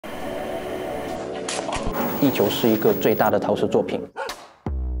地球是一个最大的陶瓷作品。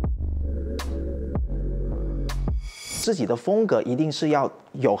自己的风格一定是要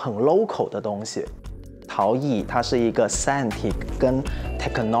有很 local 的东西。陶艺它是一个 scientific 跟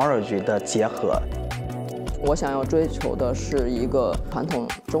technology 的结合。我想要追求的是一个传统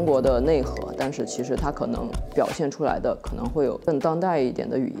中国的内核，但是其实它可能表现出来的可能会有更当代一点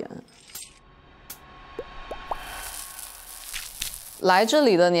的语言。来这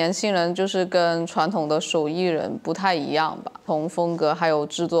里的年轻人就是跟传统的手艺人不太一样吧，从风格还有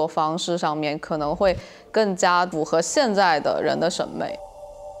制作方式上面可能会更加符合现在的人的审美。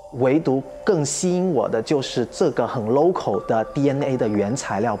唯独更吸引我的就是这个很 local 的 DNA 的原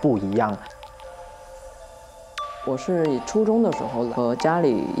材料不一样。我是初中的时候和家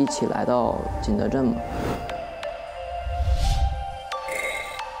里一起来到景德镇嘛，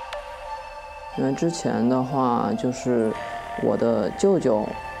因为之前的话就是我的舅舅，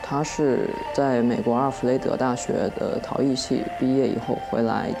他是在美国阿尔弗雷德大学的陶艺系毕业以后回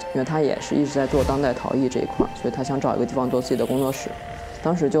来，因为他也是一直在做当代陶艺这一块，所以他想找一个地方做自己的工作室，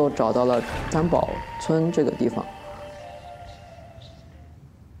当时就找到了三宝村这个地方。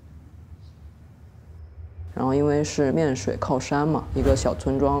然后因为是面水靠山嘛，一个小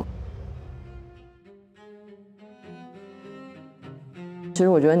村庄。其实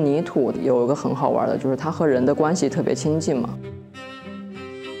我觉得泥土有一个很好玩的，就是它和人的关系特别亲近嘛。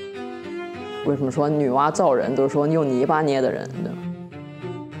为什么说女娲造人都是说用泥巴捏的人，对吧？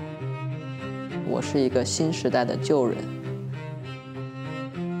我是一个新时代的旧人。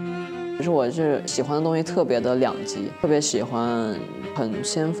其实我是喜欢的东西特别的两极，特别喜欢很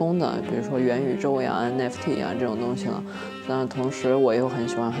先锋的，比如说元宇宙呀、NFT 啊这种东西了。但同时我又很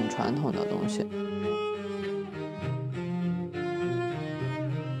喜欢很传统的东西。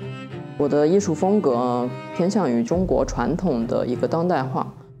我的艺术风格偏向于中国传统的一个当代化。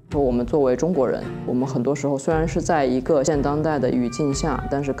说我们作为中国人，我们很多时候虽然是在一个现当代的语境下，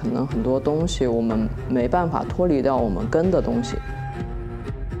但是可能很多东西我们没办法脱离掉我们根的东西。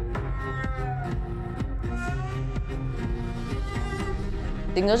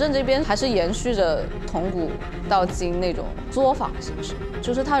景德镇这边还是延续着从古到今那种作坊形式，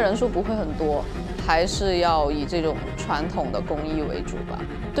就是它人数不会很多，还是要以这种传统的工艺为主吧。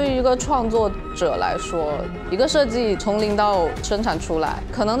对于一个创作者来说，一个设计从零到生产出来，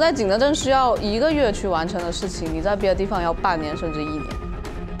可能在景德镇需要1个月去完成的事情，你在别的地方要半年甚至1年。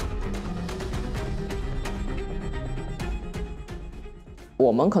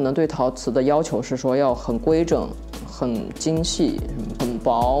我们可能对陶瓷的要求是说要很规整、很精细、很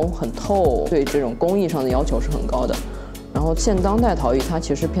薄、很透，对这种工艺上的要求是很高的。然后现当代陶艺它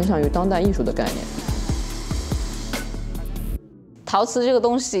其实偏向于当代艺术的概念。陶瓷这个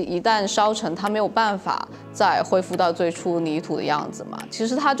东西一旦烧成，它没有办法再恢复到最初泥土的样子嘛，其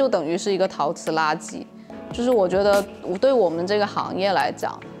实它就等于是一个陶瓷垃圾。就是我觉得对我们这个行业来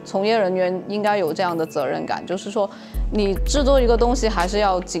讲，从业人员应该有这样的责任感，就是说你制作一个东西还是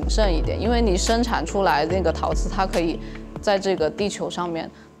要谨慎一点，因为你生产出来那个陶瓷，它可以在这个地球上面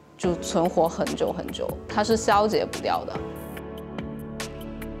就存活很久很久，它是消解不掉的。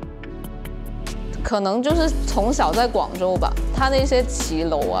可能就是从小在广州吧，它那些骑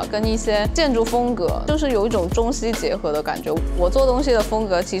楼啊，跟一些建筑风格，就是有一种中西结合的感觉。我做东西的风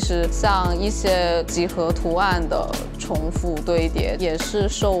格，其实像一些几何图案的重复堆叠，也是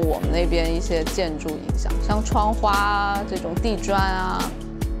受我们那边一些建筑影响，像窗花啊这种地砖啊。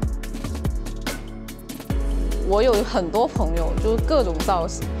我有很多朋友，就是各种造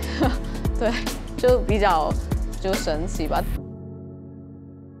型，对，就比较就神奇吧。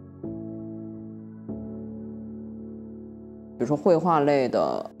比如说绘画类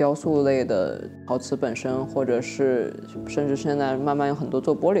的、雕塑类的陶瓷本身，或者是甚至现在慢慢有很多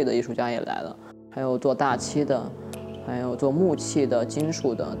做玻璃的艺术家也来了，还有做大漆的，还有做木器的、金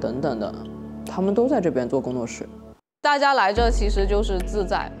属的等等的，他们都在这边做工作室。大家来这其实就是自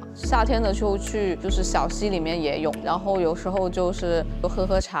在嘛，夏天的就去就是小溪里面也泳，然后有时候就是喝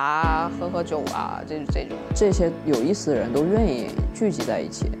喝茶啊、喝喝酒啊，这种。这些有意思的人都愿意聚集在一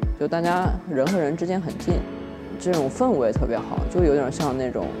起，就大家人和人之间很近。这种氛围特别好，就有点像那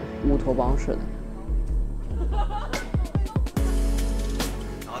种乌托邦似的。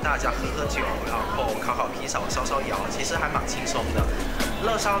然后大家喝喝酒，然后烤烤披萨、烧烧窑，其实还蛮轻松的。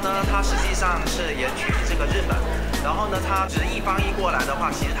乐烧呢，它实际上是源于这个日本，然后呢，它直译翻译过来的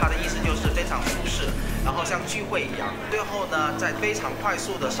话，其实它的意思就是非常舒适，然后像聚会一样。最后呢，在非常快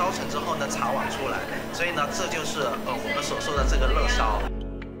速的烧成之后呢，茶碗出来，所以呢，这就是我们所说的这个乐烧。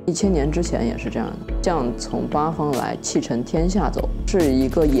1000年之前也是这样的，将从八方来，气沉天下走，是一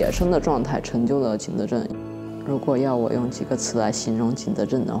个野生的状态成就了景德镇。如果要我用几个词来形容景德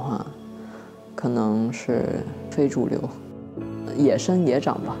镇的话，可能是非主流，也生也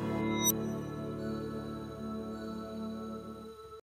长吧。